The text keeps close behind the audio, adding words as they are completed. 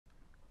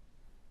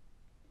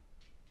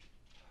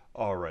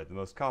All right, the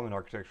most common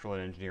architectural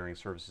and engineering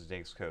services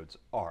NAICS codes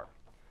are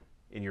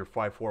in your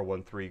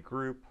 5413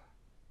 group,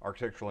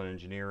 architectural and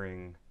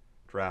engineering,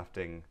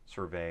 drafting,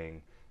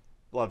 surveying.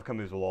 A lot of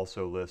companies will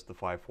also list the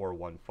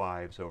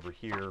 5415s over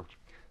here,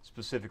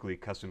 specifically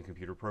custom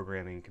computer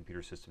programming,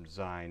 computer system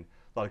design.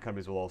 A lot of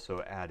companies will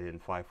also add in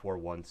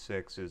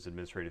 5416 is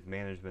administrative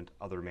management,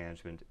 other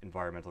management,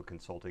 environmental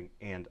consulting,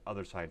 and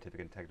other scientific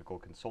and technical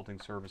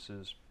consulting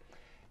services.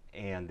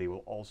 And they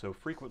will also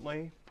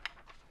frequently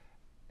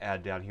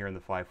add down here in the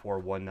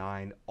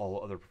 5419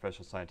 all other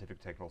professional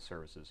scientific technical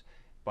services.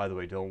 By the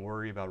way, don't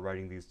worry about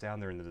writing these down.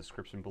 They're in the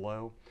description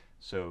below.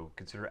 So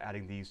consider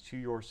adding these to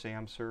your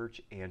SAM search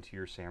and to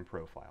your SAM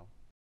profile.